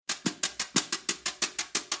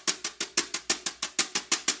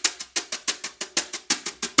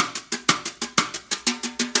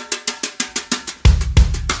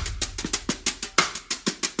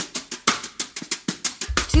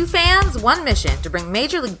Portland's one mission to bring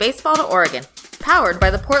Major League Baseball to Oregon. Powered by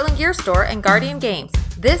the Portland Gear Store and Guardian Games,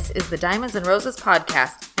 this is the Diamonds and Roses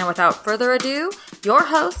podcast. And without further ado, your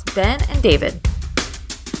hosts, Ben and David.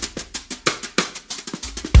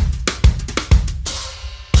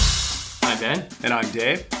 I'm Ben. And I'm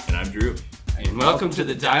Dave. And I'm Drew. And welcome to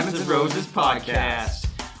the Diamonds and Roses podcast.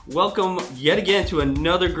 Welcome yet again to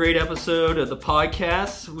another great episode of the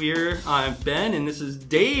podcast. I'm Ben, and this is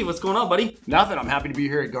Dave. What's going on, buddy? Nothing. I'm happy to be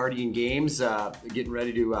here at Guardian Games, getting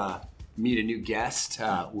ready to meet a new guest.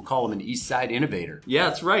 We'll call him an East Side innovator. Yeah,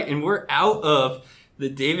 that's right. And we're out of the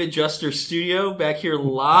David Juster studio, back here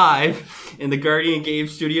live in the Guardian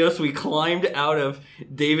Games studio. So we climbed out of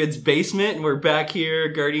David's basement, and we're back here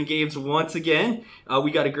at Guardian Games once again. We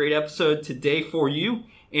got a great episode today for you.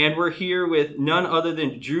 And we're here with none other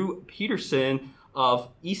than Drew Peterson of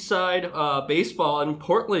Eastside Baseball in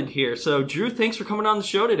Portland here. So, Drew, thanks for coming on the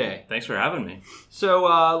show today. Thanks for having me. So,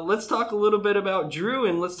 let's talk a little bit about Drew,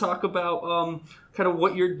 and let's talk about kind of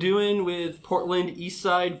what you're doing with Portland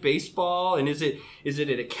Eastside Baseball. And is it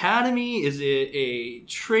an academy? Is it a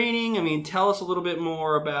training? I mean, tell us a little bit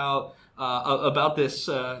more about this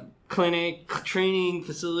clinic, training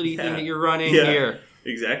facility thing that you're running here.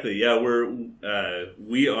 Exactly. Yeah,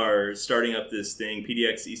 we are starting up this thing,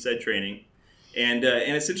 PDX Eastside Training, and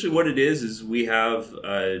essentially what it is we have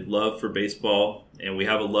a love for baseball, and we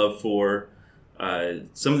have a love for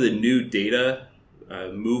some of the new data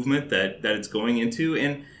movement that it's going into,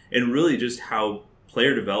 and really just how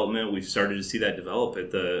player development, we've started to see that develop at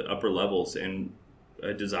the upper levels, and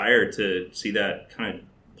a desire to see that kind of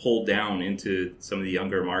pulled down into some of the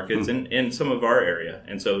younger markets and some of our area,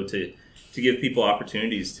 and so to give people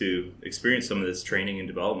opportunities to experience some of this training and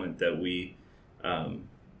development that we've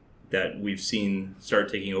seen start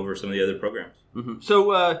taking over some of the other programs. Mm-hmm.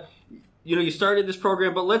 So, you started this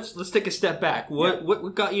program, but let's take a step back.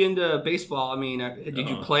 What got you into baseball? I mean, did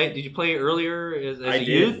you play it? Did you play it earlier as a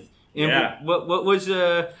youth? And yeah. What was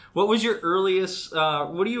your earliest?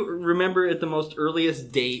 What do you remember at the most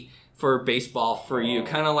earliest date for baseball for you?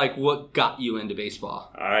 Kind of like what got you into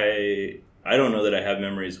baseball? I don't know that I have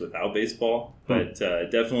memories without baseball, but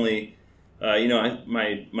definitely,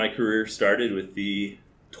 my career started with the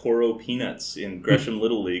Toro Peanuts in Gresham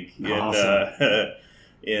Little League in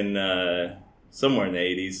somewhere in the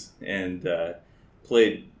 80s, and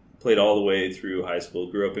played all the way through high school.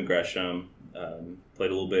 Grew up in Gresham, played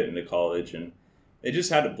a little bit into college, and it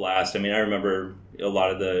just had a blast. I mean, I remember a lot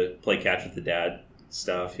of the play catch with the dad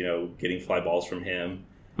stuff, getting fly balls from him.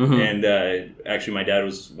 Mm-hmm. And actually, my dad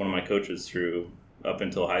was one of my coaches through up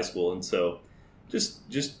until high school, and so just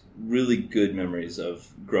really good memories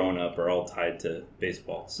of growing up are all tied to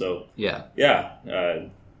baseball. So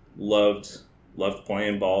loved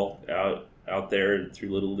playing ball out there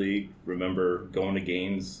through Little League. Remember going to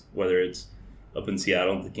games, whether it's up in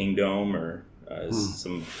Seattle at the Kingdome or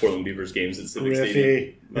some Portland Beavers games at Civic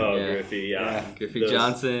Stadium. Oh, yeah. Griffey, Griffey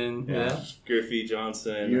Johnson. Griffey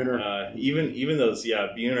Johnson. Buhner. Even those,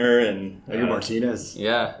 Buhner and Edgar Martinez.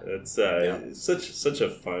 Yeah. It's such a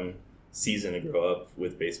fun season to grow up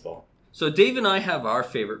with baseball. So Dave and I have our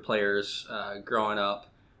favorite players growing up.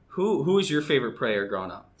 Who was your favorite player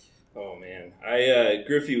growing up? Oh, man.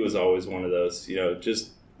 Griffey was always one of those,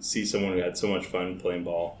 just see someone who had so much fun playing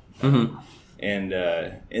ball. Mm-hmm. And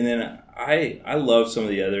then I love some of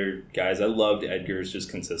the other guys. I loved Edgar's just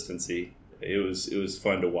consistency. It was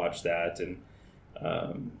fun to watch that, and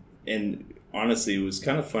honestly, it was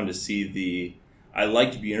kind of fun to see I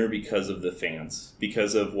liked Buhner because of the fans,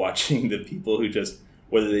 because of watching the people who just,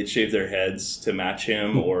 whether they'd shave their heads to match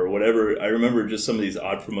him or whatever. I remember just some of these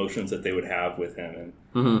odd promotions that they would have with him,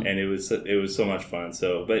 and it was so much fun.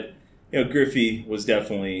 So, but Griffey was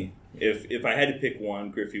definitely, if I had to pick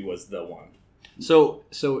one, Griffey was the one. So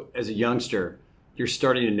as a youngster, you're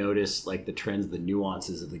starting to notice like the trends, the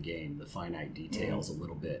nuances of the game, the finite details a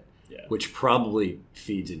little bit, which probably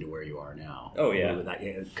feeds into where you are now. Oh yeah, with that,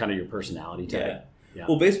 kind of your personality type. Yeah.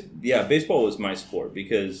 Well, baseball was my sport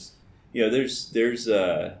because there's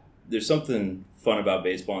something fun about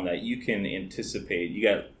baseball in that you can anticipate. You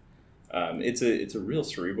got it's a real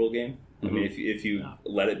cerebral game. Mm-hmm. I mean, if you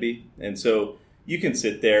let it be, and so you can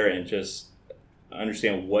sit there and just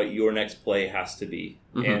understand what your next play has to be,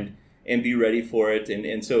 and be ready for it,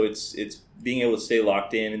 and so it's being able to stay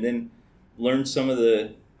locked in, and then learn some of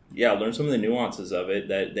the nuances of it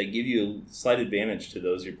that give you a slight advantage to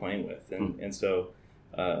those you're playing with, and so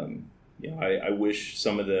I wish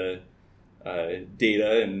some of the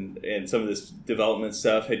data and some of this development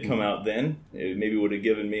stuff had come out then. It maybe would have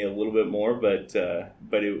given me a little bit more, but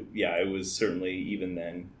it was certainly, even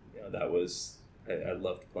then, that was, I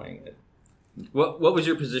loved playing it. What was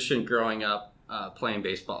your position growing up playing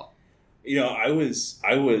baseball? I was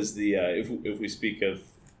the if we speak of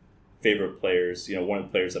favorite players, one of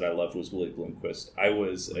the players that I loved was Willie Bloomquist. I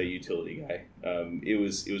was a utility guy. It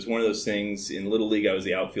was one of those things in Little League. I was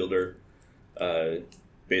the outfielder.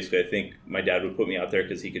 Basically, I think my dad would put me out there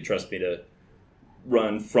because he could trust me to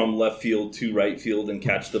run from left field to right field and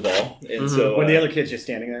catch the ball. And so when the other kid's just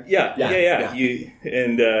standing there. Yeah.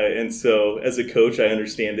 And so as a coach, I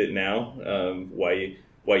understand it now why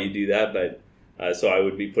you do that. But so I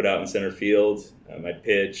would be put out in center field. I'd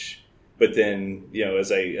pitch, but then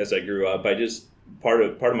as I grew up, I just part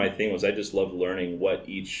of my thing was I just loved learning what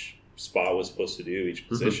each spot was supposed to do, each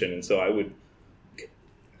position, and so I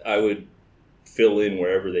would fill in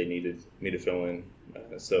wherever they needed me to fill in.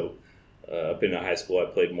 Up in high school, I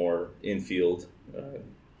played more infield,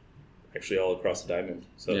 actually all across the diamond.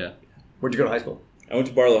 So, yeah. Where'd you go to high school? I went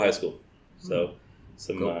to Barlow High School. So,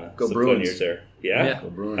 some fun years there. Yeah, go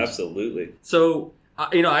Bruins. Absolutely. So,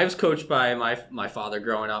 I was coached by my father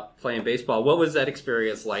growing up playing baseball. What was that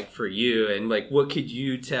experience like for you? And what could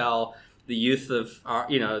you tell the youth of our,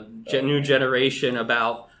 new generation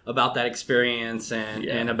about that experience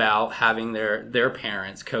and about having their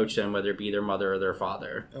parents coach them, whether it be their mother or their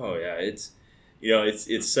father? Oh yeah,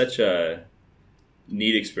 it's such a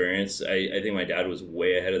neat experience. I think my dad was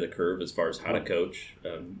way ahead of the curve as far as how to coach.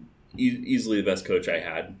 Easily the best coach I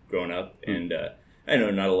had growing up, and I know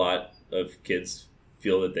not a lot of kids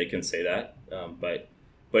feel that they can say that, but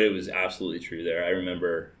it was absolutely true there. I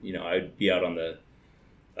remember, I'd be out on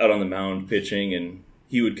the mound pitching, and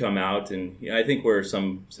he would come out, and I think where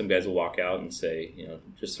some guys will walk out and say,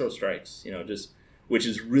 just throw strikes, which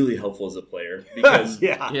is really helpful as a player because,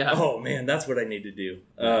 oh man, that's what I need to do.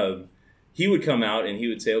 He would come out and he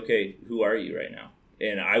would say, okay, who are you right now?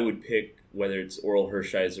 And I would pick whether it's Oral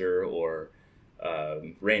Hershiser or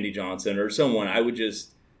Randy Johnson or someone.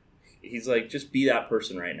 He's like, just be that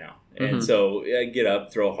person right now. And so I get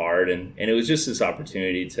up, throw hard, and it was just this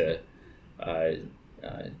opportunity to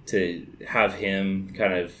have him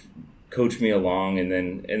kind of coach me along, and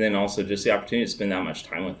then also just the opportunity to spend that much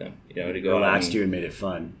time with him, to go relaxed you and made it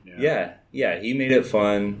fun. Yeah, he made it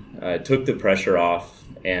fun, took the pressure off,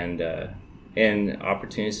 and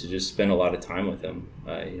opportunities to just spend a lot of time with him.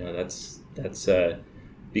 That's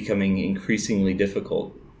becoming increasingly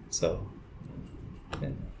difficult. So.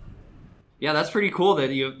 Yeah, that's pretty cool that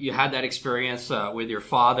you had that experience with your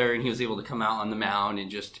father, and he was able to come out on the mound and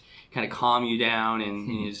just kind of calm you down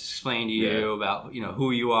and explain to you about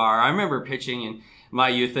who you are. I remember pitching in my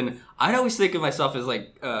youth, and I'd always think of myself as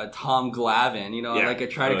like Tom Glavine. I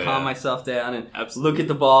try to calm myself down and look at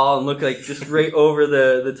the ball and look like just right over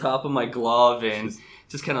the top of my glove and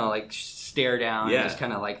just kind of like stare down and just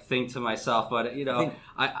kind of like think to myself. But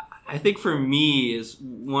I think for me is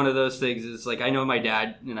one of those things is like, I know my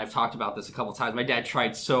dad, and I've talked about this a couple times, my dad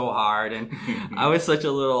tried so hard, and I was such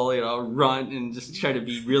a little, runt and just try to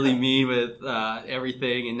be really mean with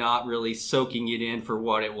everything and not really soaking it in for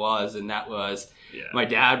what it was. And that was, my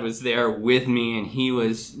dad was there with me, and he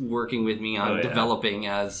was working with me on developing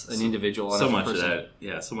as an individual. So and as much a person. of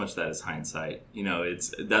that, so much of that is hindsight.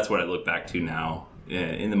 That's what I look back to now.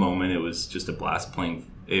 In the moment, it was just a blast playing.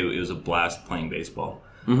 It was a blast playing baseball.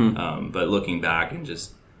 But looking back and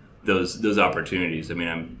just those opportunities, I mean,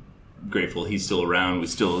 I'm grateful he's still around.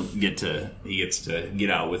 He gets to get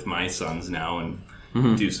out with my sons now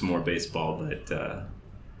and do some more baseball.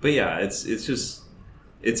 But yeah,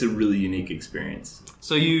 it's a really unique experience.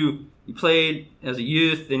 So you played as a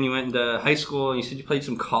youth, then you went into high school, and you said you played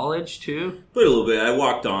some college too? Played a little bit. I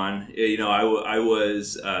walked on.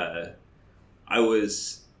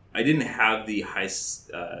 I didn't have the high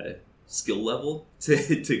skill level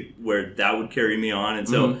to where that would carry me on, and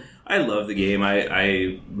so I love the game.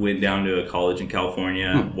 I went down to a college in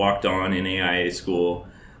California, walked on in AIA school,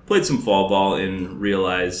 played some fall ball, and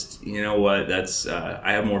realized, that's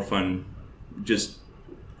I have more fun just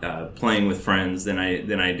playing with friends than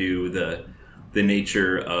I do the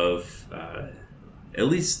nature of at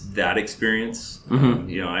least that experience.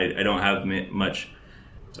 I don't have much.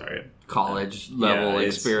 Sorry. College level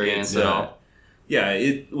experience at all. Yeah,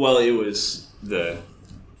 it was the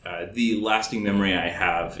lasting memory I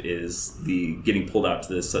have is the getting pulled out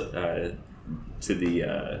to the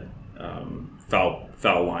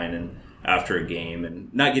foul line and after a game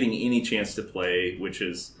and not getting any chance to play, which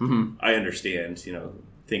is I understand,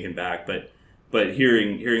 thinking back, but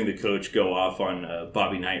hearing the coach go off on a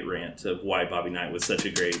Bobby Knight rant of why Bobby Knight was such a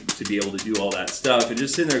great to be able to do all that stuff and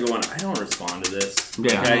just sitting there going, I don't respond to this.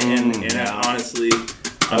 Honestly,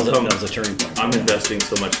 that was a turning point. I'm investing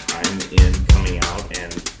so much time in coming out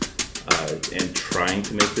and and trying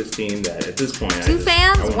to make this team that at this point, Two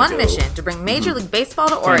fans, one mission to bring Major League Baseball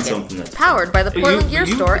to Oregon. Powered by the Portland Gear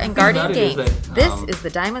Store and Guardian Games. This is the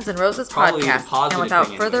Diamonds and Roses podcast. And without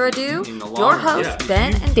further ado, your hosts,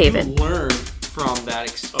 Ben and David. You learn from that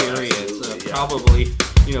experience. Probably,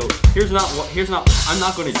 here's not. I'm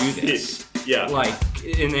not going to do this. Yeah.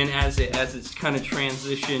 And then as it's kind of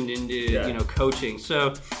transitioned into coaching.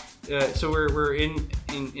 So we're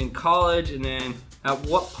in college, and then at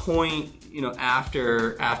what point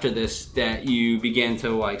after this that you began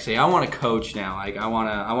to say, I want to coach now, I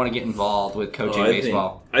want to get involved with coaching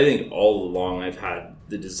baseball? I think all along I've had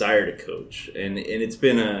the desire to coach, and it's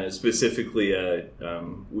been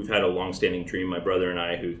we've had a long-standing dream, my brother and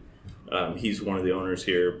I, who he's one of the owners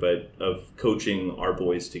here, but of coaching our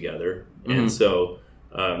boys together. And so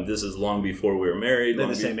this is long before we were married. They're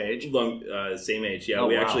the same age? Same age, yeah. Oh,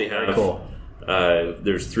 we wow. actually have... Very cool.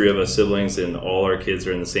 There's 3 of us siblings, and all our kids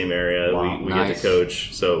are in the same area. Wow, we nice. get to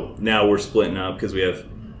coach. So now we're splitting up because we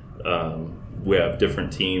have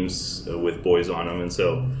different teams with boys on them, and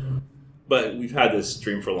so. But we've had this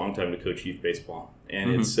dream for a long time to coach youth baseball,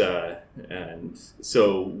 and it's and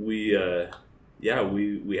so we had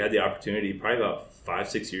the opportunity probably about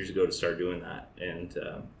 5-6 years ago to start doing that,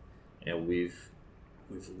 and we've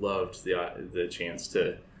loved the chance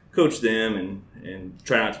to coach them and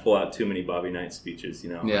try not to pull out too many Bobby Knight speeches.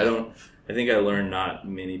 I think I learned not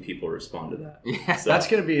many people respond to that. Yeah. So that's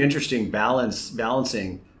going to be interesting,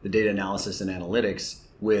 balancing the data analysis and analytics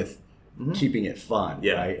with keeping it fun,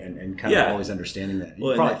 right? And kind of always understanding that.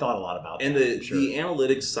 You probably thought a lot about that. And the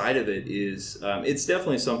analytics side of it is, it's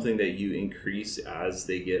definitely something that you increase as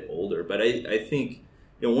they get older. But I think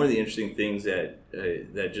one of the interesting things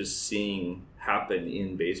that just seeing happen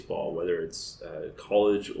in baseball, whether it's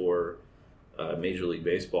college or Major League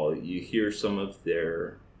Baseball, you hear some of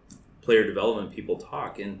their player development people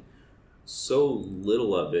talk, and so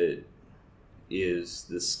little of it is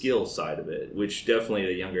the skill side of it, which definitely at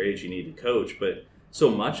a younger age you need to coach, but so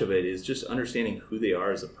much of it is just understanding who they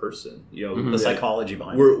are as a person. The psychology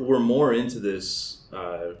behind it. We're more into this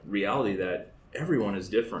reality that everyone is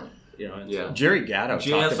different. Jerry Gatto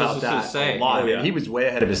talked about that a lot. He was way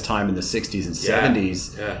ahead of his time in the 60s and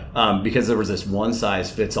 70s because there was this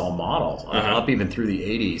one-size-fits-all model up even through the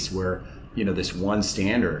 80s where, this one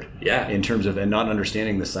standard in terms of, and not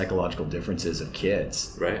understanding the psychological differences of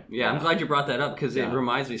kids. Right. Yeah, I'm glad you brought that up because it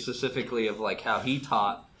reminds me specifically of how he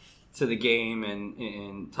taught to the game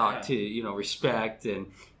and talked to, respect and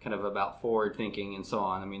kind of about forward thinking and so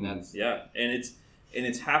on. I mean, that's... Yeah, and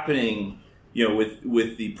it's happening...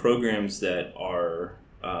 with the programs that are,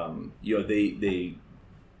 they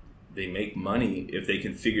make money if they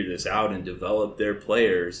can figure this out and develop their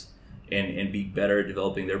players and be better at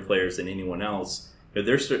developing their players than anyone else. But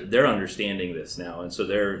they're understanding this now, and so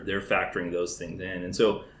they're factoring those things in. And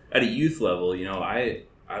so at a youth level, I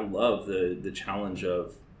love the challenge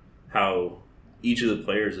of how each of the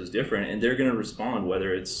players is different, and they're going to respond,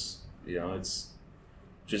 whether it's it's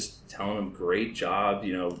just telling them great job,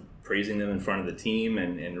 praising them in front of the team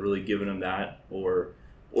and really giving them that, or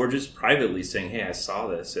just privately saying, hey, I saw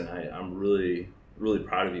this and I'm really, really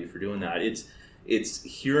proud of you for doing that. It's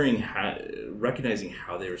hearing recognizing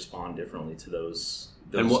how they respond differently to those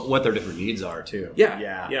and what their different needs are too.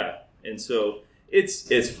 Yeah. And so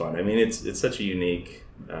it's fun. I mean, it's such a unique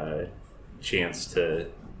chance to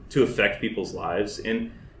affect people's lives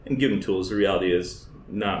and give them tools. The reality is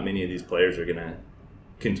not many of these players are going to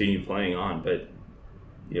continue playing on, but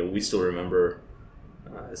we still remember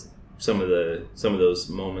some of those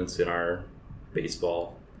moments in our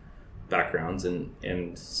baseball backgrounds,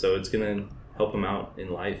 and so it's going to help them out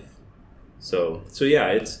in life. So yeah,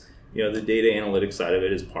 it's the data analytics side of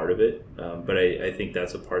it is part of it, but I think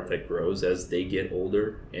that's a part that grows as they get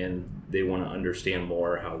older and they want to understand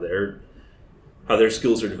more how their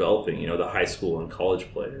skills are developing. The high school and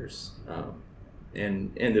college players.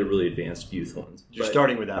 And the really advanced youth ones. You're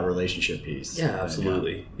starting with that relationship piece. Yeah,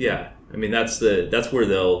 absolutely. Yeah, I mean that's where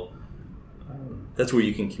that's where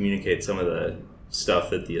you can communicate some of the stuff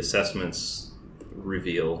that the assessments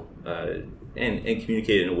reveal, and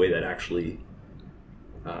communicate in a way that actually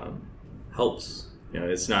helps.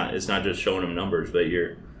 It's not just showing them numbers, but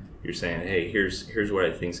you're saying, hey, here's what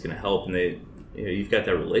I think is going to help, and you've got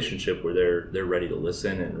that relationship where they're ready to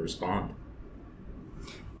listen and respond.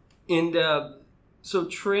 And so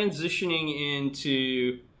transitioning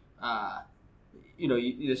into,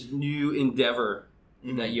 this new endeavor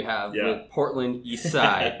that you have with Portland East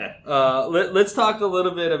Side. Let's talk a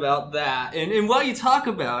little bit about that. And while you talk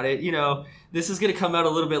about it, this is going to come out a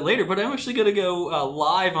little bit later, but I'm actually going to go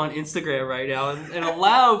live on Instagram right now and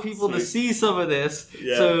allow people to see some of this.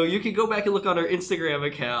 Yeah. So you can go back and look on our Instagram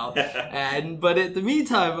account. But in the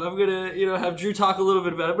meantime, I'm going to have Drew talk a little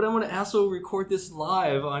bit about it, but I'm going to also record this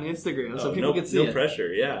live on Instagram so people can see it. No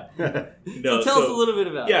pressure, yeah. So tell us a little bit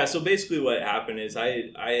about it. Yeah, so basically what happened is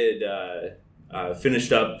I had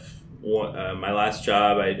finished up my last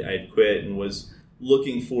job. I'd quit and was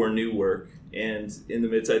looking for new work. And in the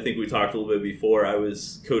midst, I think we talked a little bit before, I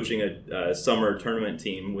was coaching a summer tournament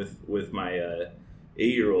team with my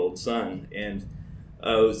 8-year-old son. And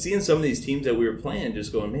seeing some of these teams that we were playing,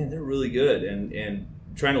 just going, man, they're really good. And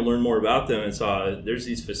trying to learn more about them, and saw there's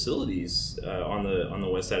these facilities on the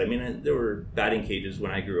west side. I mean, there were batting cages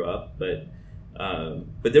when I grew up, but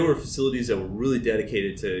there were facilities that were really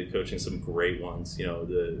dedicated to coaching some great ones.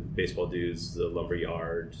 The Baseball Dudes, the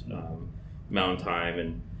Lumberyard, Mountain Time,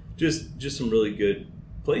 and just some really good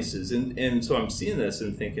places. And so I'm seeing this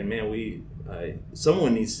and thinking, man,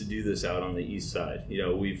 someone needs to do this out on the east side.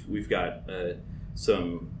 We've got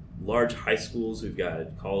some large high schools, we've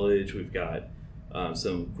got college, we've got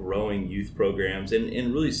some growing youth programs,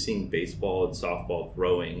 and really seeing baseball and softball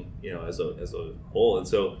growing, as a whole. And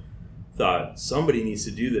so thought somebody needs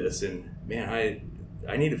to do this, and man,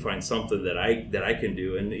 I need to find something that I can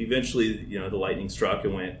do. And eventually, the lightning struck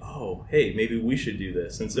and went, oh, hey, maybe we should do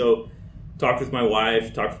this. And so talked with my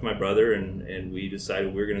wife, talked with my brother, and we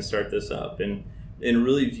decided we were going to start this up, and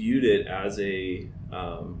really viewed it as a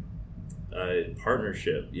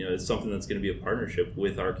partnership. It's something that's going to be a partnership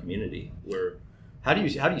with our community. How do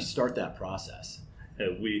you start that process?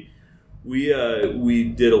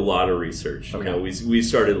 We did a lot of research. Okay. We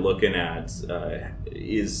started looking at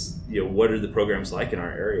what are the programs like in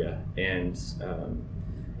our area, and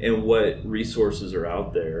what resources are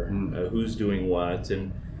out there, who's doing what,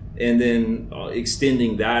 and then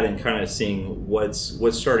extending that and kind of seeing what's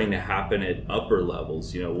starting to happen at upper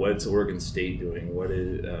levels. What's Oregon State doing? What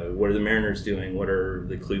are the Mariners doing? What are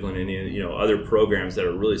the Cleveland Indians? Other programs that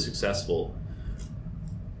are really successful.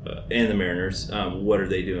 And the Mariners, what are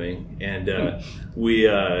they doing? And we,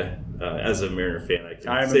 as a Mariner fan, I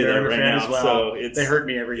can say that right now. As well. So they hurt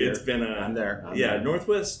me every year. It's been I'm there.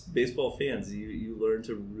 Northwest baseball fans, you learn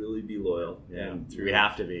to really be loyal. And we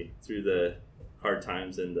have to be through the hard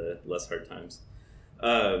times and the less hard times.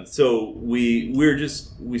 So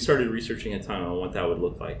we started researching a ton on what that would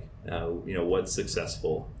look like. What's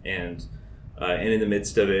successful, and in the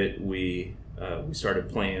midst of it, we started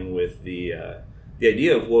playing with the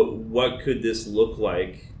idea of what could this look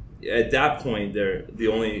like. At that point,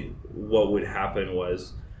 what would happen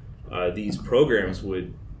was these programs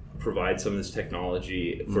would provide some of this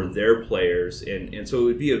technology for their players, and so it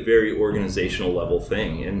would be a very organizational level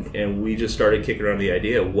thing. And we just started kicking around the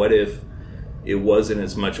idea: what if it wasn't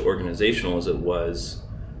as much organizational as it was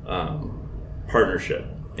partnership?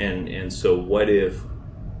 And so what if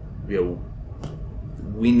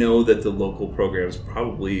we know that the local programs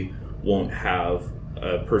probably won't have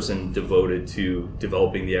a person devoted to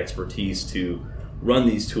developing the expertise to run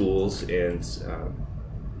these tools and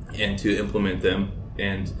to implement them.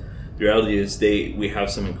 And the reality is we have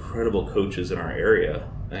some incredible coaches in our area,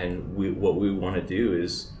 and what we want to do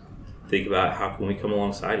is think about how can we come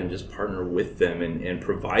alongside and just partner with them and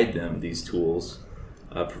provide them these tools,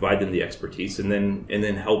 provide them the expertise, and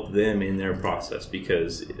then help them in their process,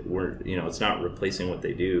 because it's not replacing what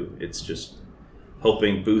they do, it's just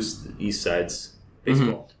helping boost the East Side's baseball.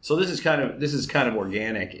 Mm-hmm. So this is kind of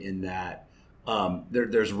organic in that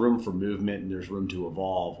there's room for movement and there's room to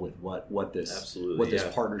evolve with what this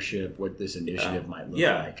partnership, what this initiative might look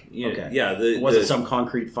like. Okay. Wasn't some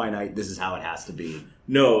concrete finite, this is how it has to be.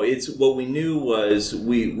 No, it's what we knew was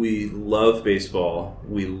we love baseball.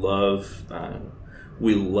 We love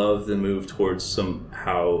the move towards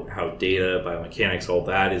how data, biomechanics, all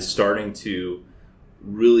that is starting to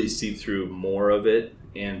really seep through more of it,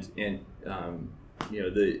 and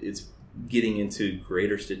it's getting into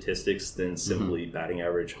greater statistics than simply batting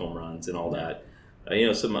average, home runs, and all that.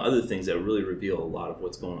 Some other things that really reveal a lot of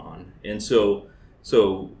what's going on. And so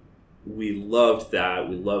we loved that.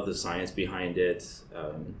 We loved the science behind it.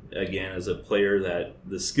 Again, as a player, that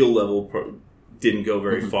the skill level didn't go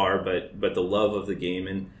very far, but the love of the game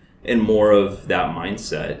and more of that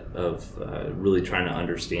mindset of really trying to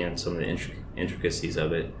understand some of the intricacies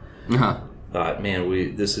of it. Thought,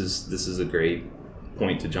 man, this is a great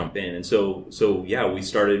point to jump in. And so we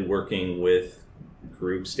started working with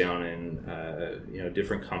groups down in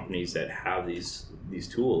different companies that have these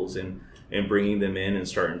tools, and bringing them in and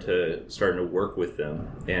starting to work with them,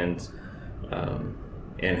 and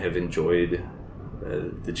have enjoyed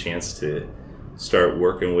the chance to start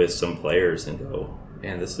working with some players and go,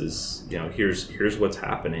 and this is, here's what's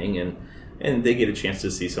happening, and they get a chance to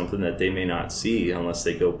see something that they may not see unless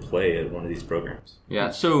they go play at one of these programs. Yeah.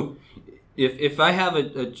 So if I have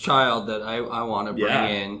a child that I want to bring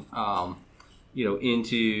in,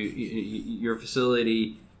 into your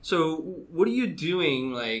facility, so what are you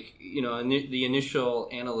doing, the initial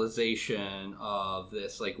analyzation of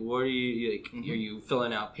this? Like, what are you, are you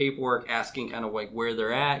filling out paperwork, asking kind of where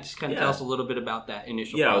they're at? Just kind of tell us a little bit about that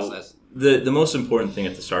initial process. The most important thing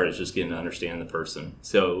at the start is just getting to understand the person.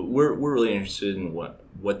 So we're really interested in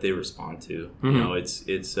what they respond to. Mm-hmm.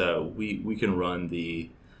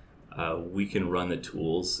 We can run the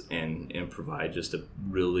tools and provide just a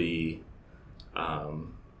really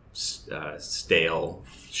stale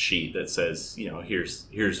sheet that says,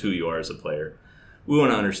 here's who you are as a player. We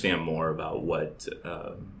want to understand more about what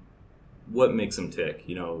makes them tick,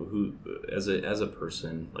 who as a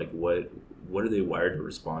person, what are they wired to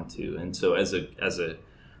respond to? And so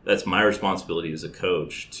that's my responsibility as a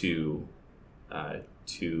coach to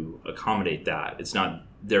accommodate that. It's not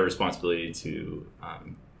their responsibility to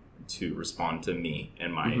respond to me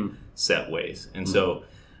and my set ways. And so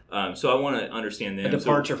I want to understand them. A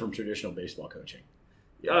departure from traditional baseball coaching.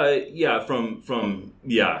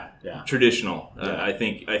 Traditional. I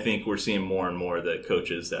think we're seeing more and more the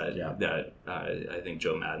coaches that I think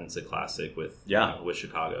Joe Madden's a classic with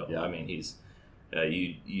Chicago. Yeah. I mean, he's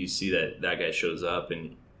you see that guy shows up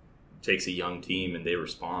and takes a young team and they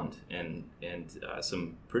respond, and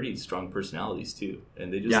some pretty strong personalies too.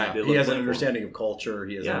 And they just he has an understanding of culture.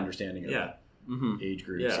 He has an understanding of age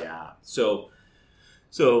groups.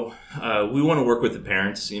 So we want to work with the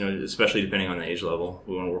parents, especially depending on the age level.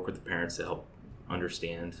 We want to work with the parents to help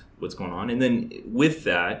understand what's going on. And then with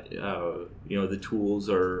that, the tools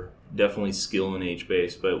are definitely skill and age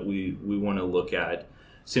based, but we want to look at,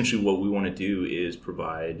 essentially what we want to do is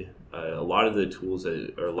provide a lot of the tools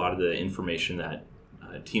or a lot of the information that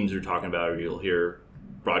teams are talking about, or you'll hear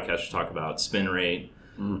broadcasters talk about, spin rate,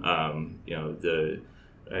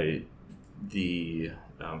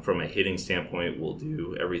 from a hitting standpoint, we'll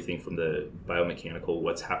do everything from the biomechanical,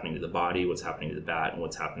 what's happening to the body, what's happening to the bat, and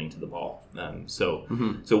what's happening to the ball. So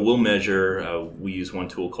we'll measure. We use one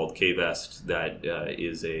tool called K-Vest that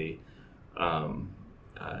is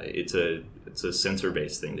it's a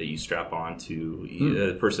sensor-based thing that you strap on to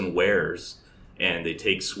the person wears, and they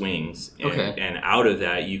take swings, and out of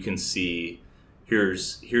that you can see.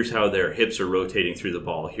 Here's how their hips are rotating through the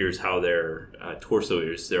ball. Here's how their torso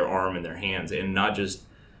is, their arm and their hands, and not just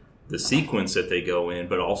the sequence that they go in,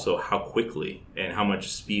 but also how quickly and how much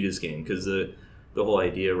speed is gained. Because the whole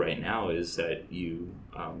idea right now is that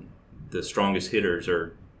the strongest hitters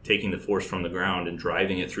are taking the force from the ground and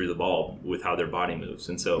driving it through the ball with how their body moves.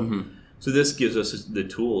 And so, so this gives us the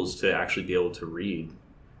tools to actually be able to read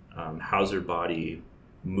how's their body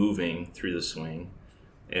moving through the swing.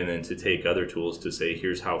 And then to take other tools to say,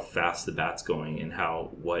 here's how fast the bat's going and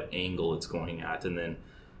what angle it's going at. And then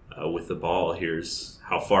with the ball, here's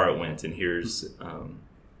how far it went, and here's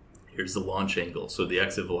the launch angle. So the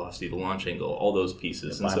exit velocity, the launch angle, all those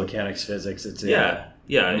pieces. Yeah, biomechanics, physics.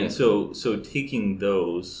 And so taking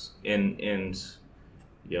those and in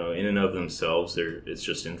and of themselves, it's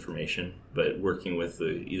just information. But working with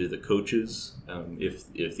either the coaches,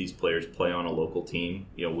 if these players play on a local team,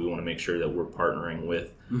 we want to make sure that we're partnering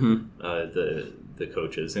with the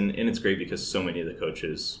coaches. And it's great because so many of the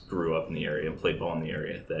coaches grew up in the area and played ball in the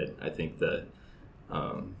area that I think that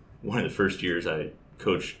one of the first years I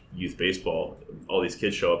coached youth baseball, all these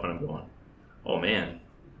kids show up and I'm going, oh man,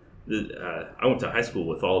 I went to high school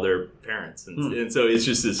with all their parents, and so it's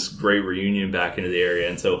just this great reunion back into the area.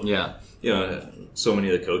 And so so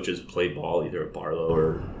many of the coaches play ball either at Barlow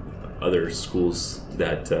or other schools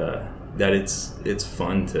that it's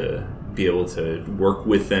fun to be able to work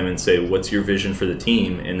with them and say, what's your vision for the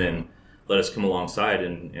team, and then let us come alongside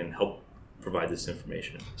and help provide this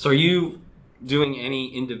information. So are you doing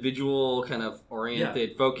any individual kind of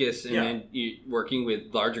oriented focus, and then you working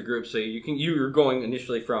with larger groups? So you're going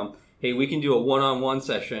initially from, hey, we can do a one-on-one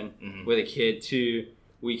session with a kid, to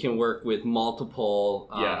we can work with multiple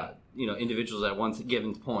individuals at one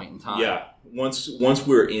given point in time. Yeah. Once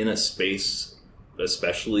we're in a space,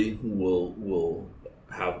 especially, we'll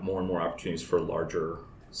have more and more opportunities for larger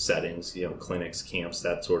settings, clinics, camps,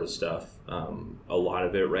 that sort of stuff. A lot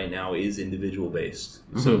of it right now is individual based.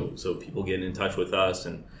 So people getting in touch with us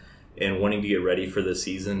and wanting to get ready for the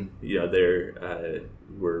season.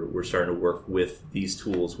 We're starting to work with these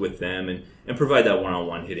tools with them and provide that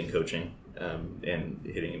one-on-one hitting coaching and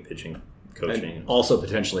hitting and pitching, coaching, and also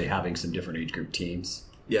potentially having some different age group teams.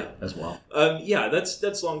 Yeah, as well.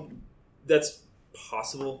 That's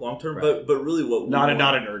possible long term, right. but really what not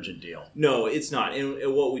an urgent deal. No, it's not.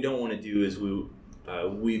 And what we don't want to do is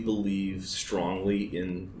we believe strongly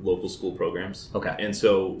in local school programs. Okay, and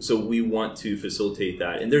so we want to facilitate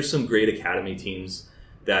that. And there's some great academy teams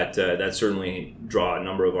that certainly draw a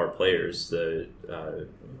number of our players.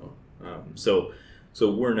 So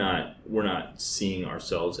we're not seeing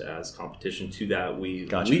ourselves as competition to that. We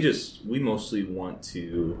mostly want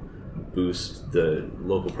to boost the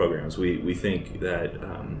local programs. We think that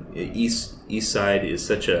East Side is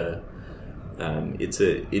such a it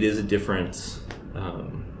is a different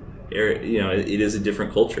area. It is a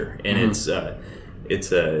different culture, and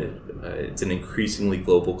it's an increasingly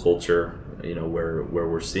global culture. Where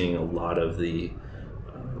we're seeing a lot of the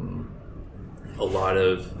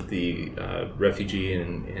refugee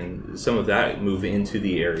and some of that move into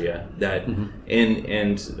the area that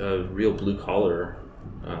and real blue collar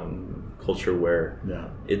culture where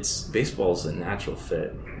it's baseball's a natural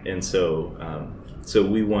fit, and so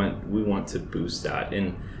we want to boost that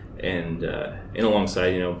and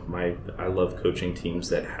alongside I love coaching teams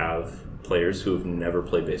that have players who have never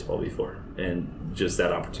played baseball before, and just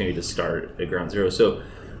that opportunity to start at ground zero. So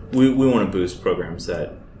we want to boost programs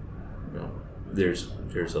that there's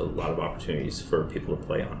a lot of opportunities for people to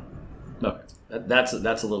play on. Okay, that's a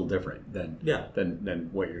little different than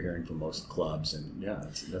what you're hearing from most clubs, and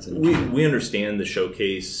that's we understand the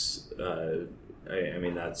showcase.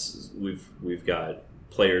 We've got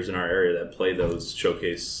players in our area that play those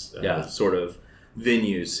showcase sort of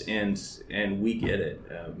venues, and we get it.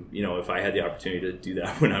 If I had the opportunity to do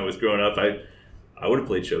that when I was growing up, I would have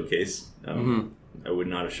played showcase. I would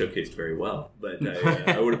not have showcased very well, but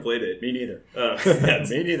I would have played it. Me neither.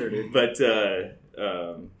 Me neither, dude.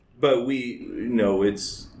 But we know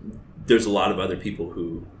there's a lot of other people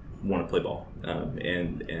who want to play ball,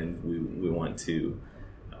 and we want to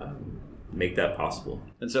make that possible.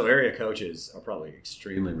 And so area coaches are probably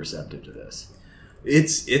extremely receptive to this.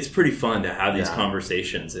 It's pretty fun to have these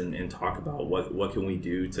conversations and talk about what can we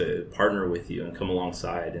do to partner with you and come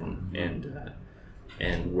alongside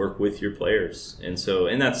and work with your players. And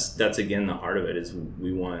that's again the heart of it is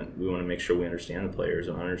we want to make sure we understand the players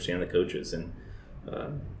and understand the coaches, and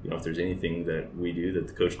if there's anything that we do that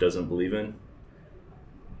the coach doesn't believe in,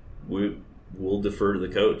 we'll defer to the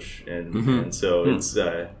coach, and so it's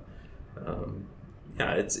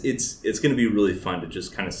going to be really fun to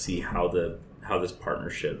just kind of see how this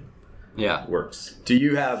partnership works. Do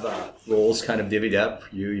you have roles kind of divvied up,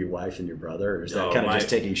 you, your wife, and your brother, or is that just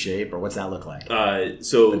taking shape, or what's that look like?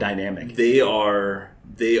 So the dynamic. They are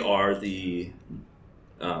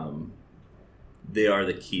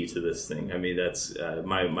the key to this thing. I mean, that's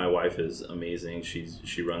my wife is amazing.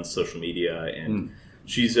 She runs social media, and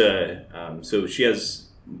she's so she has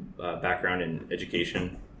background in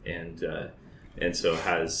education, and so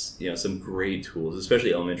has some great tools,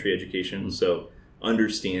 especially elementary education. So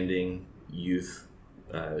understanding youth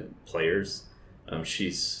players,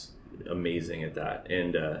 she's amazing at that.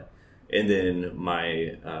 And then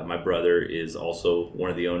my brother is also one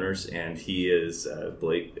of the owners, and he is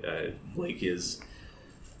Blake. Blake is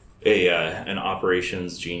an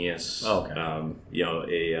operations genius. Oh,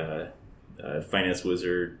 okay. A finance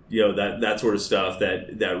wizard. That sort of stuff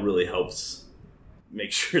that really helps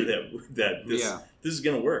make sure that this is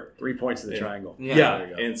going to work. 3 points of the triangle. Yeah.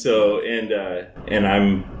 And so and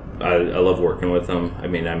I love working with them. I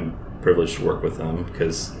mean, I'm privileged to work with them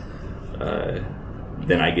because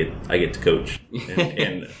then I get to coach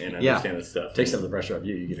and understand this stuff. Take some of the pressure off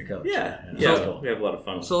you. You get to coach. Yeah. So, we have a lot of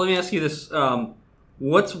fun. So let me ask you this: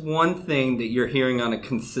 what's one thing that you're hearing on a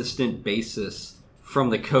consistent basis from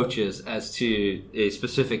the coaches as to a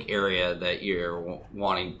specific area that they're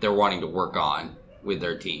wanting to work on with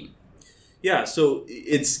their team? Yeah, so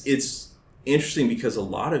it's interesting because a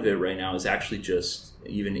lot of it right now is actually just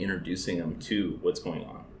even introducing them to what's going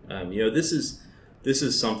on. This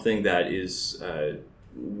is something that is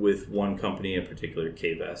with one company in particular,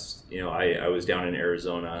 K-Vest. I was down in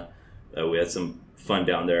Arizona. We had some fun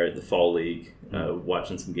down there at the Fall League,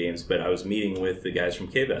 watching some games. But I was meeting with the guys from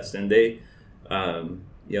K-Vest, and they,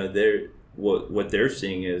 what they're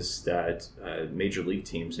seeing is that major league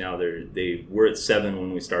teams now they were at 7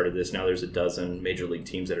 when we started this. Now there's a dozen major league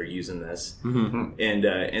teams that are using this,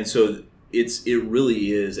 and so it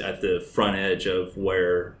really is at the front edge of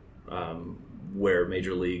where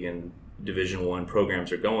major league and Division I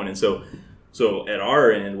programs are going. And so at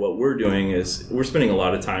our end, what we're doing is we're spending a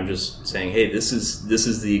lot of time just saying, hey, this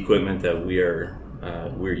is the equipment that we are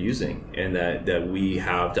we're using and that we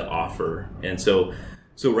have to offer. And so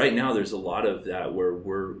right now there's a lot of that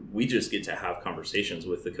where we just get to have conversations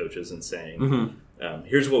with the coaches and saying,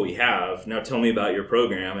 here's what we have. Now tell me about your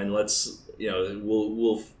program, and let's,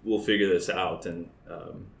 we'll figure this out. And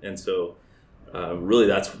so really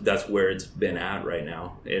that's where it's been at right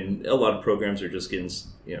now. And a lot of programs are just getting,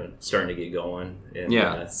 starting to get going.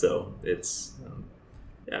 And so it's,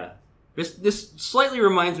 This slightly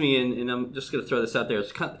reminds me, and I'm just going to throw this out there,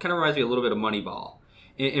 it kind of reminds me a little bit of Moneyball.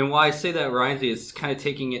 And why I say that reminds me is kind of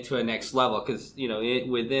taking it to a next level, because,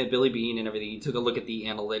 within Billy Beane and everything, he took a look at the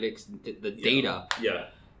analytics, the data. Yeah.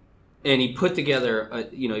 And he put together,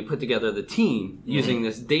 the team using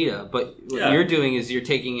this data. But what you're doing is you're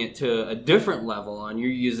taking it to a different level, and you're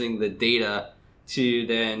using the data to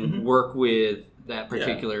then work with that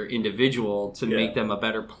particular individual to make them a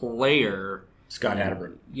better player. Scott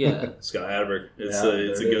Hatterberg. Yeah. Scott Hatterberg. It's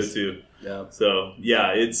a go-to. Yeah. So,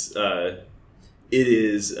 it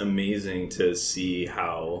is amazing to see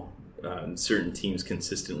how certain teams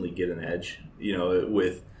consistently get an edge,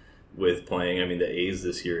 with playing. I mean, the A's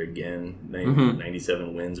this year again,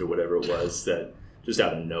 97 wins or whatever it was, that just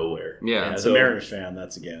out of nowhere. Yeah. As a Mariners fan,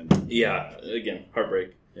 that's again. Yeah, again,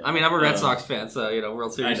 heartbreak. Yeah. I mean, I'm a Red Sox fan, so,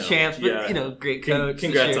 World Series champs, but, great coach.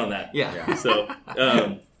 Congrats on that. Yeah. So,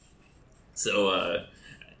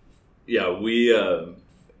 we,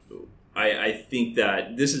 I think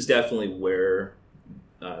that this is definitely where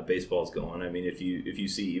baseball is going. I mean, if you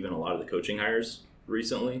see even a lot of the coaching hires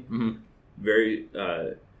recently,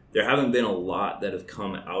 there haven't been a lot that have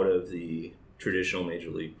come out of the traditional major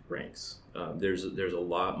league ranks. There's a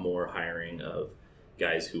lot more hiring of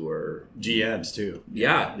guys who are GMs too.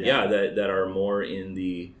 That are more in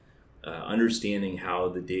the understanding how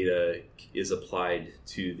the data is applied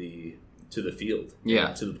to the field,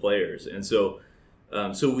 to the players. And so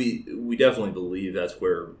we definitely believe that's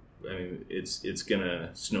where, I mean, it's gonna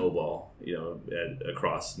snowball,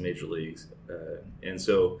 across major leagues. And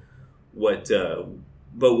so what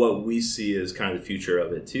we see as kind of the future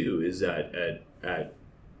of it too is that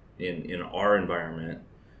in our environment,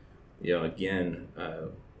 again,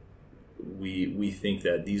 we think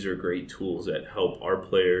that these are great tools that help our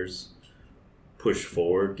players push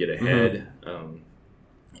forward, get ahead,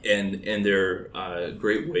 and they're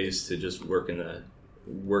great ways to just work in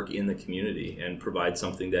the community and provide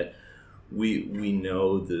something that we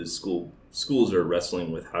know the schools are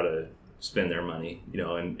wrestling with how to spend their money,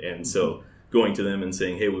 and so going to them and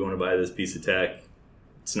saying, hey, we want to buy this piece of tech,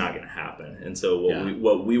 it's not going to happen. And so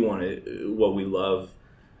what we love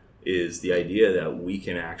is the idea that we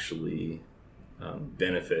can actually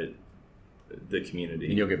benefit the community.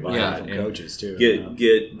 And you'll get buy-in from coaches too.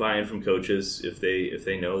 Get buy-in from coaches if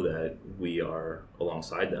they know that we are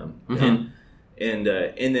alongside them, and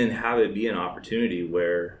then have it be an opportunity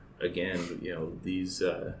where, again, these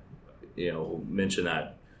mention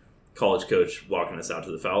that college coach walking us out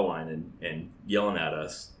to the foul line and yelling at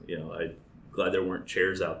us. I'm glad there weren't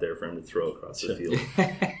chairs out there for him to throw across the field.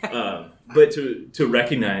 But to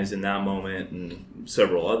recognize in that moment and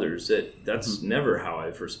several others that's never how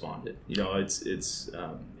I've responded. It's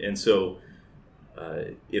and so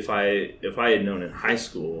if I had known in high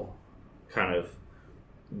school kind of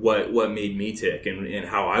what made me tick and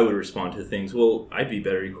how I would respond to things, well, I'd be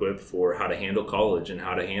better equipped for how to handle college and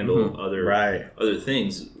how to handle other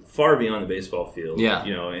things far beyond the baseball field.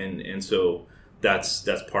 And so that's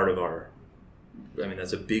part of our, I mean,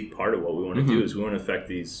 that's a big part of what we want to do is we want to affect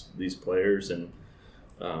these players and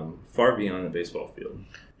far beyond the baseball field.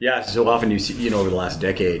 Yeah, so often you see, over the last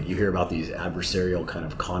decade, you hear about these adversarial kind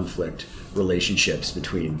of conflict relationships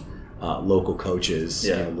between local coaches,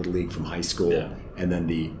 Little League from high school, and then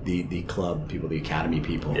the club people, the academy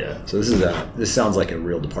people. Yeah. So this sounds like a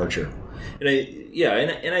real departure. And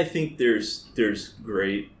I think there's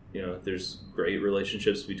great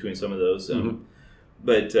relationships between some of those,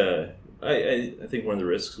 but I think one of the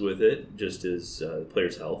risks with it just is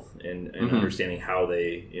players' health and understanding how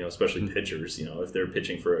they, especially pitchers, if they're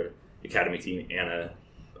pitching for an academy team and a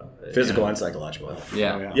physical and psychological health.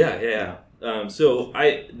 Yeah. So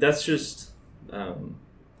that's just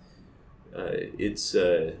it's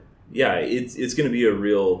going to be a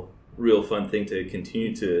real fun thing to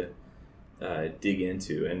continue to dig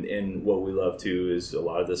into, and what we love too is a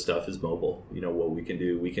lot of this stuff is mobile. What we can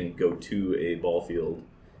do, we can go to a ball field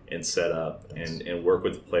and set up and work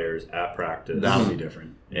with the players at practice. That'll be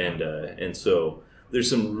different. And so there's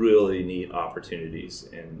some really neat opportunities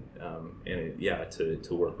to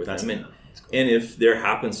work with them. And if there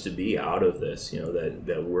happens to be out of this,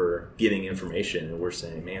 that we're getting information and we're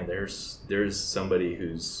saying, man, there's somebody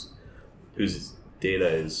whose data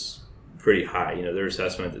is pretty high. Their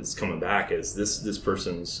assessment that's coming back is this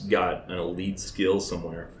person's got an elite skill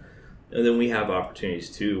somewhere. And then we have opportunities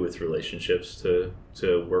too with relationships to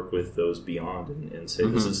work with those beyond and say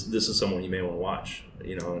this is someone you may want to watch,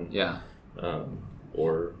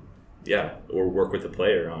 or work with the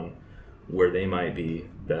player on where they might be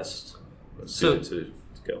best suited to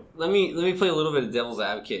go. Let me play a little bit of devil's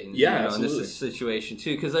advocate in this situation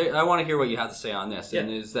too, because I want to hear what you have to say on this. Yeah.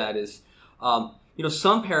 And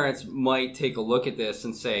some parents might take a look at this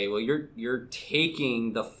and say, well, you're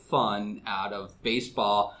taking the fun out of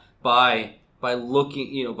baseball by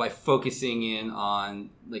looking, by focusing in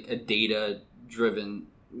on like a data driven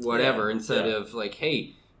whatever instead of like,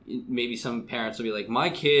 hey, maybe some parents will be like, my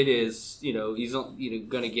kid is, he's going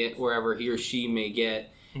to get wherever he or she may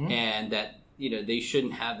get, and that they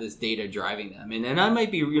shouldn't have this data driving them. And I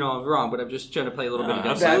might be wrong, but I'm just trying to play a little bit of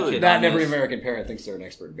devil's advocate. Not every American parent thinks they're an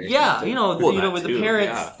expert in baseball. Yeah, with the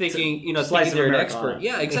parents thinking thinking they're an expert.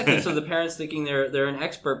 Yeah, exactly. So the parents thinking they're an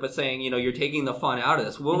expert, but saying you're taking the fun out of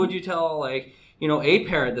this. What would you tell a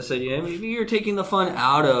parent that said maybe you're taking the fun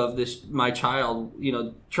out of this my child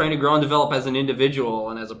trying to grow and develop as an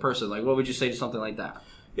individual and as a person? Like, what would you say to something like that?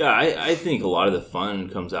 Yeah, I think a lot of the fun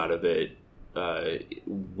comes out of it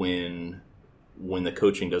when the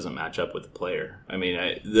coaching doesn't match up with the player. I mean,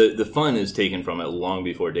 the fun is taken from it long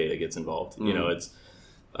before data gets involved. It's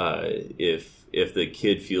if the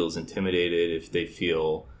kid feels intimidated, if they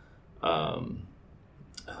feel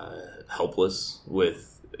helpless with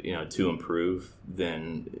to improve,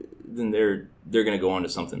 then they're going to go on to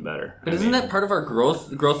something better. But isn't that part of our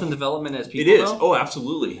growth and development as people? It is. Though? Oh,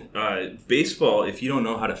 absolutely. Baseball, if you don't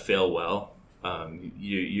know how to fail well,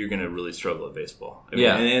 you're going to really struggle at baseball.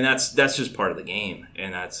 And that's just part of the game,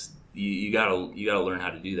 and that's you gotta learn how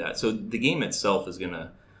to do that. So the game itself is going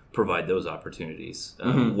to provide those opportunities.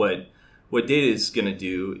 What data is going to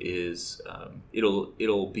do is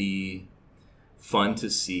it'll be fun to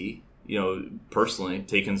see. Personally,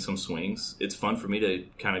 taking some swings, it's fun for me to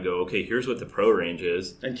kind of go, okay, here's what the pro range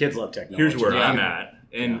is, and kids love technology. Here's where I'm at.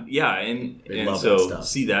 And and so that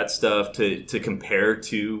see that stuff to compare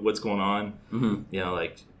to what's going on.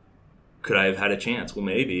 Like, could I have had a chance? Well,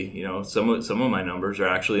 maybe. Some of my numbers are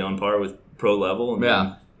actually on par with pro level, and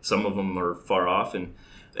then some of them are far off. And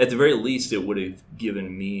at the very least, it would have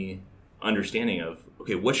given me understanding of,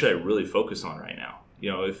 okay, what should I really focus on right now?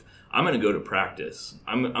 If I'm going to go to practice,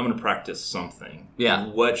 I'm going to practice something. Yeah.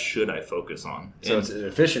 What should I focus on? So it's an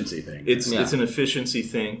efficiency thing. It's an efficiency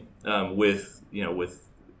thing with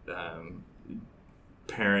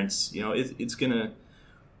parents. It's gonna,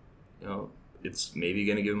 it's maybe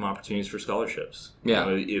gonna give them opportunities for scholarships. Yeah.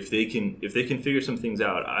 If they can figure some things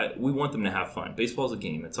out, we want them to have fun. Baseball's a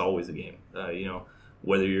game. It's always a game.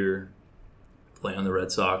 Whether you're playing on the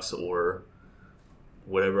Red Sox or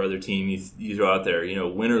whatever other team you throw out there,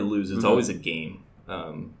 win or lose, it's always a game.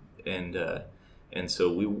 And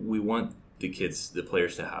so we want the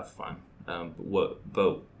players to have fun.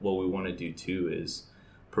 But what we want to do too is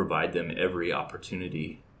provide them every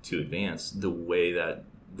opportunity to advance the way that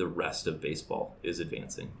the rest of baseball is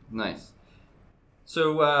advancing. Nice.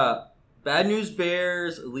 So, Bad News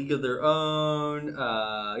Bears, A League of Their Own,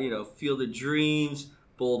 Field of Dreams,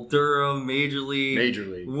 Bull Durham, Major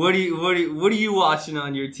League. What are you watching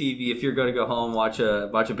on your TV if you're going to go home and watch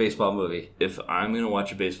a baseball movie? If I'm going to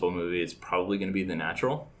watch a baseball movie, it's probably going to be The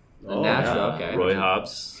Natural. Okay. Roy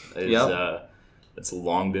Hobbs is that's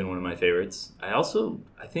long been one of my favorites. I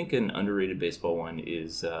think an underrated baseball one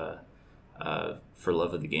is For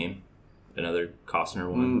Love of the Game, another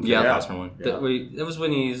Costner one. Costner one. That was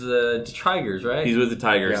when he's the Tigers, right? He's with the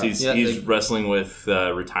Tigers. Yeah. He's wrestling with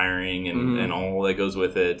retiring and all that goes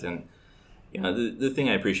with it. And the thing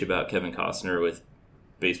I appreciate about Kevin Costner with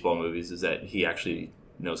baseball movies is that he actually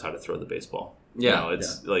knows how to throw the baseball.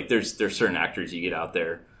 It's like there's certain actors you get out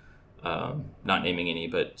there. Not naming any,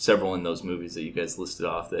 but several in those movies that you guys listed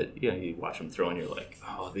off that you watch them throw and you're like,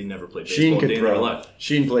 oh, they never played baseball. Sheen could throw.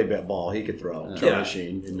 Sheen played ball. He could throw. Charlie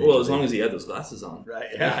Sheen. Well, as long as he had those glasses on. Right.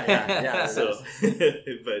 Yeah. So,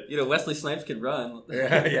 but Wesley Snipes could run.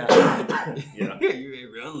 Yeah. You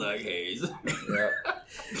run like Hayes.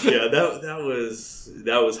 Yeah.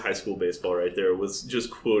 That was high school baseball right there. It was just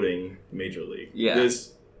quoting Major League. Yeah.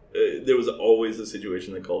 There was always a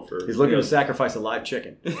situation that called for... He's looking to sacrifice a live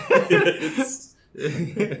chicken. Take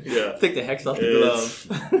the hex off the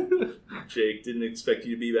glove. Jake, didn't expect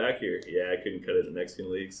you to be back here. Yeah, I couldn't cut it in the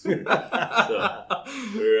Mexican leagues. So,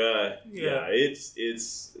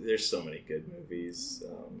 there's so many good movies.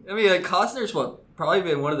 Costner's probably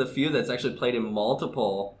been one of the few that's actually played in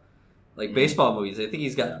multiple baseball movies. I think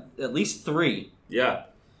he's got at least 3. Yeah.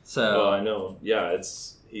 So I know. Yeah,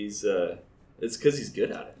 it's because he's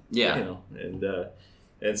good at it. Yeah, you know,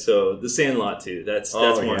 and so The Sandlot too. That's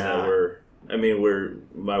one that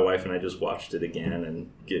my wife and I just watched it again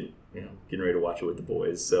and getting ready to watch it with the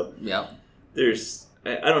boys. So yeah,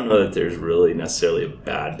 I don't know that there's really necessarily a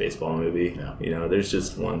bad baseball movie. Yeah. You know, there's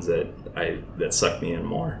just ones that suck me in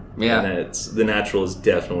more. Yeah, and The Natural is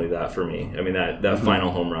definitely that for me. I mean, that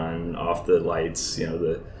final home run off the lights. You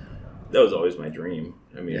know, that was always my dream.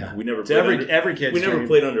 I mean, we never played every kid's dream. Never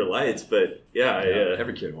played under lights, but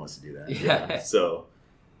every kid wants to do that. Yeah. So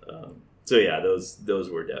those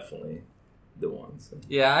were definitely the ones.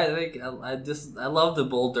 Yeah, I think I love the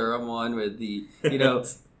Bull Durham one with the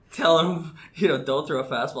telling him don't throw a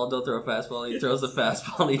fastball. He throws the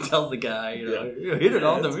fastball and he tells the guy hit it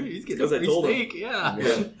off the moon. He's getting a free steak. Yeah.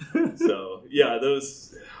 So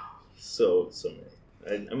those so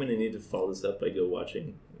many. I'm gonna need to follow this up by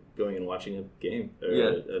going and watching a game or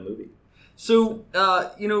a movie. So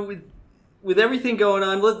with everything going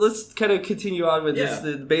on, let's kind of continue on with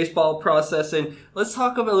the baseball process, and let's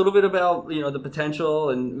talk a little bit about the potential.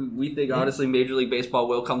 And we think honestly, Major League Baseball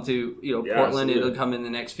will come to Portland. Absolutely. It'll come in the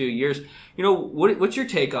next few years. What's your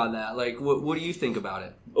take on that? Like, what do you think about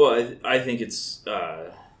it? Well, I think it's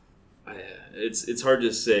hard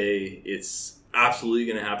to say it's absolutely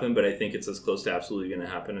going to happen, but I think it's as close to absolutely going to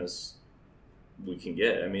happen as we can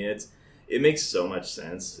get. I mean, it makes so much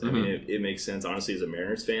sense. I mean, it makes sense. Honestly, as a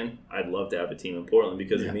Mariners fan, I'd love to have a team in Portland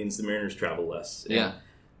because it means the Mariners travel less. And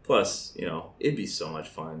plus, it'd be so much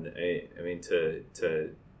fun. I mean, to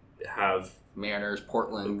have Mariners,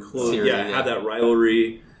 Portland, have that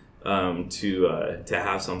rivalry. To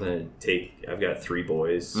have something to take. I've got 3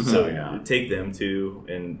 boys, so take them too,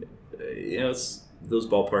 and those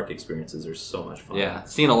ballpark experiences are so much fun. Yeah,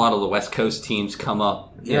 seeing a lot of the West Coast teams come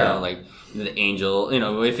up. Like the Angel,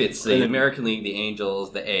 if it's the American League, the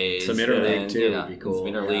Angels, the A's. Some Minor League too would be cool.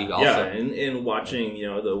 Minor League also. Yeah, and watching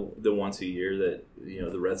the once a year that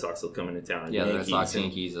the Red Sox will come into town. And the Red Sox,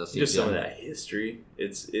 Yankees. Just some of that history.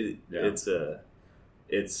 It's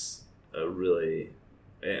a really.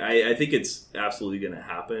 I think it's absolutely going to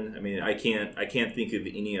happen. I mean, I can't think of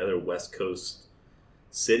any other West Coast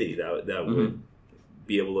city that would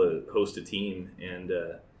be able to host a team, and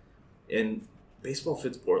baseball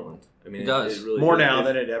fits Portland. I mean, it does really more now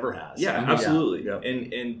than it ever has. Yeah, absolutely. Yeah.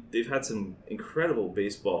 And they've had some incredible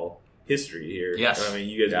baseball history here. Yes, I mean,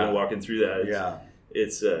 you guys have been walking through that.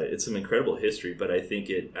 It's some incredible history, but I think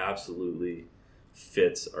it absolutely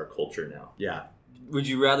fits our culture now. Yeah. Would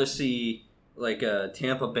you rather see like a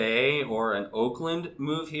Tampa Bay or an Oakland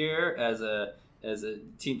move here as a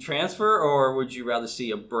team transfer, or would you rather see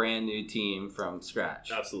a brand new team from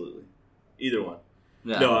scratch? Absolutely, either one.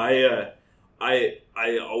 Yeah. No, I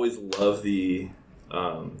always love the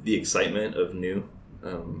excitement of new,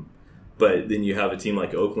 but then you have a team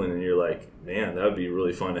like Oakland, and you're like, man, that would be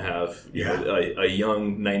really fun to have a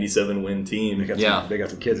young 97 win team. They got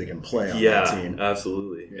some kids that can play on that team.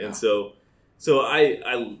 Absolutely. Yeah. And so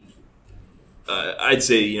I'd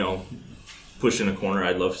say pushing a corner,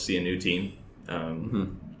 I'd love to see a new team,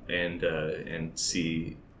 and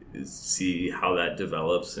see how that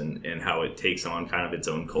develops and how it takes on kind of its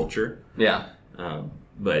own culture. Yeah.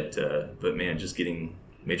 But man, just getting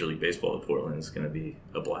Major League Baseball to Portland is going to be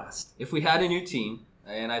a blast. If we had a new team,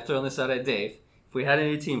 and I've thrown this out at Dave, if we had a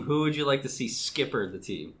new team, who would you like to see skipper the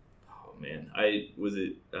team? Oh man, I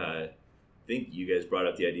think you guys brought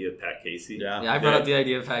up the idea of Pat Casey. Yeah, I brought up the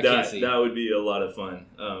idea of Pat Casey. That would be a lot of fun.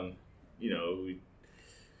 You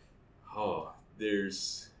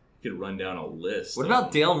could run down a list. What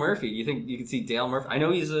about Dale Murphy? Do you think you could see Dale Murphy? I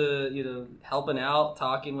know he's helping out,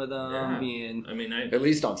 talking with them, at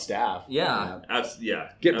least on staff. Yeah,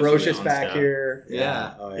 Get Brocious back staff. Here.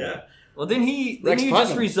 Yeah. Oh yeah. Well, then he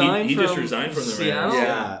just resigned. He just resigned from the Seattle.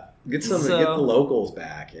 Yeah. Get the locals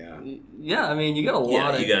back. Yeah. Yeah, I mean, you got a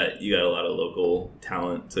lot. You got a lot of local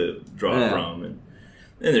talent to draw from, and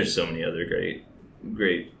there's so many other great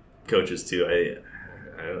coaches too. I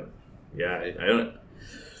don't.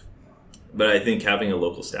 But I think having a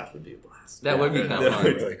local staff would be a blast. That would be kind of fun.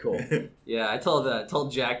 Really cool. Yeah, I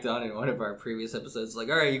told Jack Dunn in one of our previous episodes, like,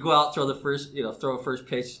 all right, you go out, throw a first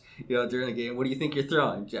pitch, during the game. What do you think you're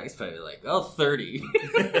throwing? Jack's probably like, 30.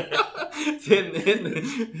 Give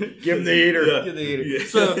him the heater. Yeah. Give the heater. Yeah.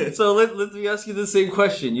 So let me ask you the same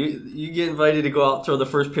question. You get invited to go out and throw the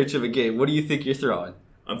first pitch of a game. What do you think you're throwing?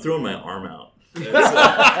 I'm throwing my arm out.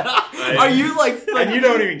 Are you like and you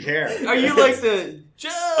don't even care? Are you like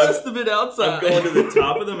just a bit outside? I'm going to the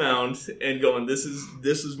top of the mound and going, this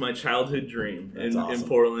is my childhood dream in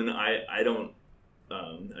Portland. I don't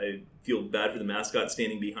feel bad for the mascot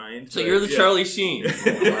standing behind. So you're the Charlie Sheen.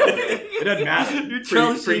 It doesn't matter. Your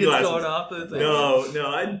Charlie Sheen is going off. No,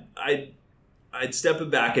 I'd step it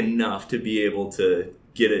back enough to be able to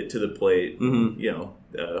get it to the plate.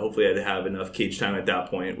 Hopefully I'd have enough cage time at that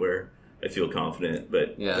point where I feel confident.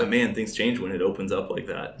 But man, things change when it opens up like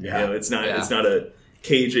that. Yeah. It's not a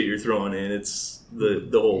cage that you're throwing in. It's the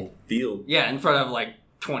whole field. Yeah, in front of like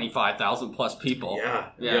 25,000 plus people.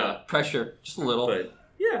 Yeah. Pressure, just a little. But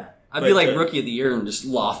I'd be like Rookie of the Year and just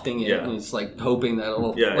lofting it and just like hoping that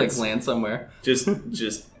it'll land somewhere. Just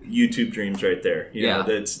YouTube dreams right there.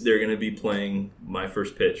 They're going to be playing my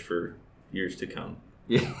first pitch for years to come.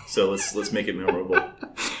 Yeah. So let's make it memorable.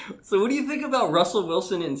 So what do you think about Russell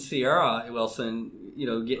Wilson and Sierra Wilson,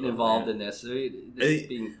 getting involved in this?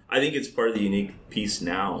 I think it's part of the unique piece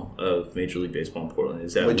now of Major League Baseball in Portland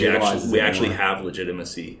is that we actually have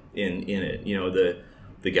legitimacy in it.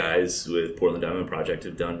 The guys with Portland Diamond Project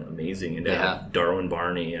have done amazing, and to have Darwin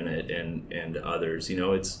Barney in it and others.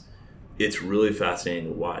 It's really fascinating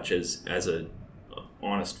to watch as a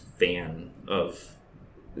honest fan of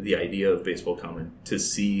the idea of baseball coming, to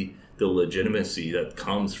see the legitimacy that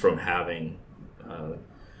comes from having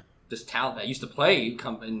this talent that used to play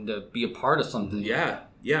come and be a part of something. Yeah,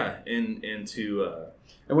 and to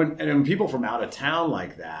and when people from out of town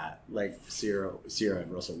like that, like Sierra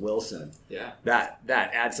and Russell Wilson, that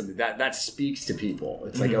adds something that speaks to people.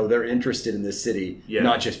 It's like, they're interested in this city,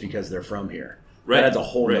 not just because they're from here. Right, that adds a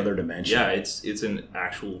whole other dimension. Yeah, it's an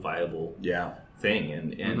actual viable thing,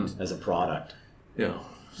 and as a product.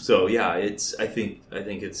 So I think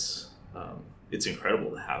it's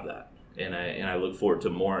incredible to have that, and I look forward to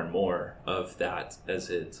more and more of that as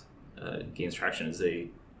it gains traction, as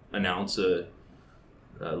they announce a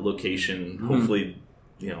location.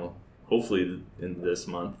 Hopefully in this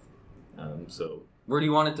month. So where do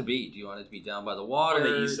you want it to be? Do you want it to be down by the water? On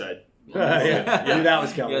the east side. I knew that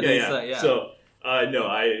was coming. Yeah. So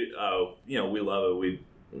we love it.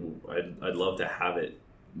 I'd love to have it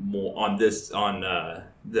more on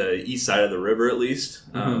the east side of the river at least.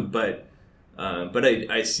 But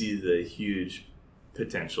I see the huge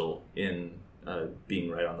potential in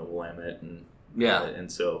being right on the Willamette, and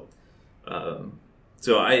so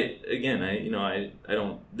I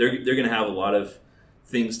don't. They're going to have a lot of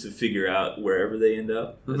things to figure out wherever they end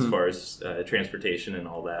up as far as transportation and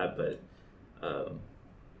all that,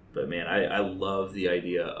 But man, I love the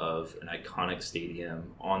idea of an iconic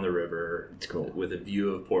stadium on the river. It's cool, with a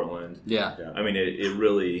view of Portland. Yeah. I mean, it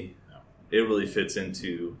really fits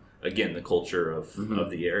into, again, the culture of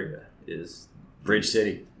the area is Bridge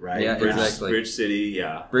City, right? Yeah, exactly. Bridge City,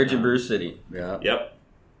 yeah. Bridge and Brew City. Yeah. Yep.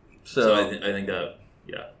 So I think that,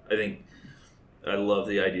 I love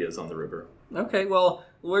the ideas on the river. Okay, well,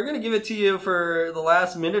 we're going to give it to you for the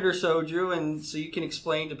last minute or so, Drew, and so you can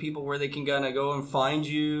explain to people where they can kind of go and find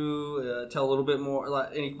you, tell a little bit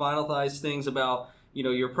more, any finalized things about,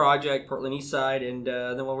 your project, Portland Eastside, and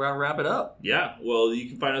then we'll wrap it up. Yeah, well, you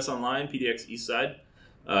can find us online, PDX Eastside,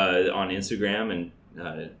 on Instagram,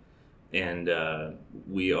 and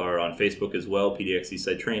we are on Facebook as well, PDX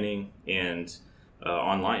Eastside Training, and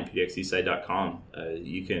online, pdxeastside.com.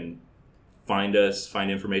 You can find us, find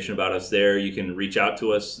information about us there. You can reach out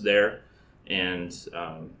to us there, and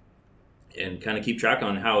kind of keep track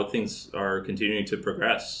on how things are continuing to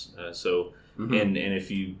progress. And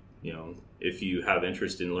if you have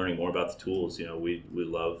interest in learning more about the tools, we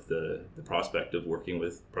love the prospect of working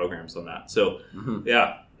with programs on that. So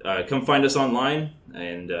come find us online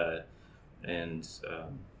and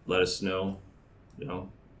let us know.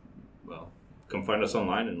 Come find us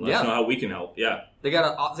online and let us know how we can help. Yeah. They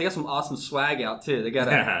got some awesome swag out too. They got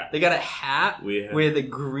a hat with a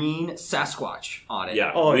green Sasquatch on it.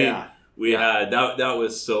 Yeah. We had that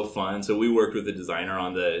was so fun. So we worked with the designer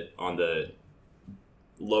on the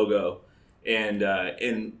logo, and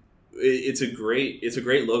it's a great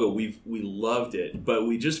logo. We loved it, but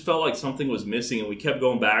we just felt like something was missing, and we kept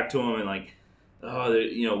going back to him and like,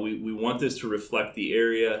 we want this to reflect the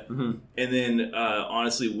area. And then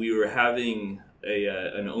honestly, we were having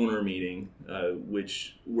an owner meeting,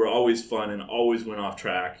 which were always fun and always went off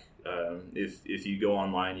track. If you go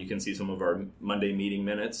online, you can see some of our Monday meeting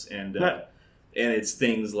minutes, and it's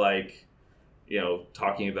things like,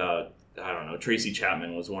 talking about, I don't know, Tracy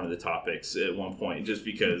Chapman was one of the topics at one point, just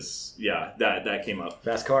because that came up.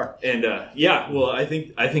 Fast car. And I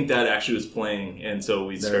think that actually was playing, and so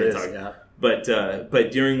we started talking. Yeah. But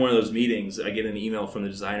during one of those meetings, I get an email from the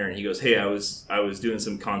designer, and he goes, "Hey, I was doing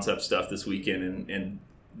some concept stuff this weekend, and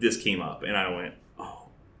this came up," and I went, "Oh,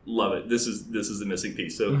 love it! This is the missing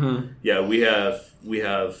piece." So we have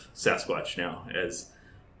Sasquatch now as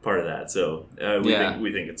part of that. So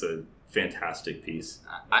we think it's a fantastic piece.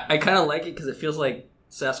 I kind of like it because it feels like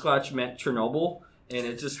Sasquatch met Chernobyl. And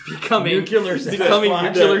it's just becoming nuclear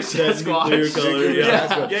Sasquatch.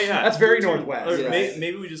 Yeah. That's very Northwest.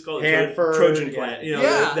 Maybe we just call it Hanford, Trojan plant.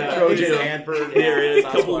 Trojan, Hanford area. A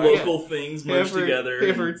couple local things merged together.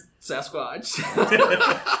 Hanford Sasquatch.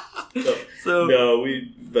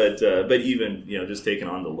 But even just taking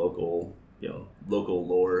on the local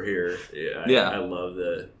lore here. I love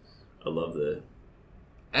the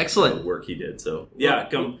excellent work he did. So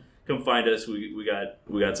come find us. We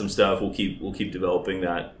got some stuff. We'll keep developing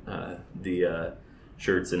that the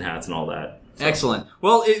shirts and hats and all that. So. Excellent.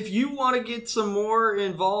 Well, if you want to get some more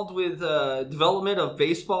involved with development of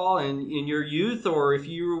baseball in your youth, or if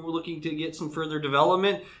you're looking to get some further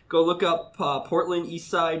development, go look up Portland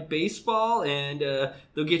Eastside Baseball, and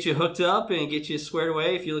they'll get you hooked up and get you squared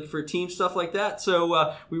away if you're looking for team stuff like that.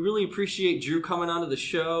 So we really appreciate Drew coming onto the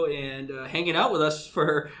show and hanging out with us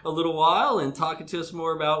for a little while and talking to us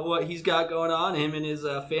more about what he's got going on, him and his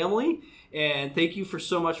family. And thank you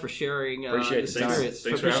so much for sharing appreciate this experience.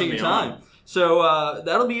 Thanks for having me time. On. So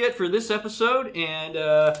that'll be it for this episode. And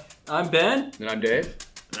I'm Ben. And I'm Dave.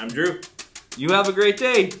 And I'm Drew. You have a great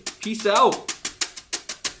day. Peace out.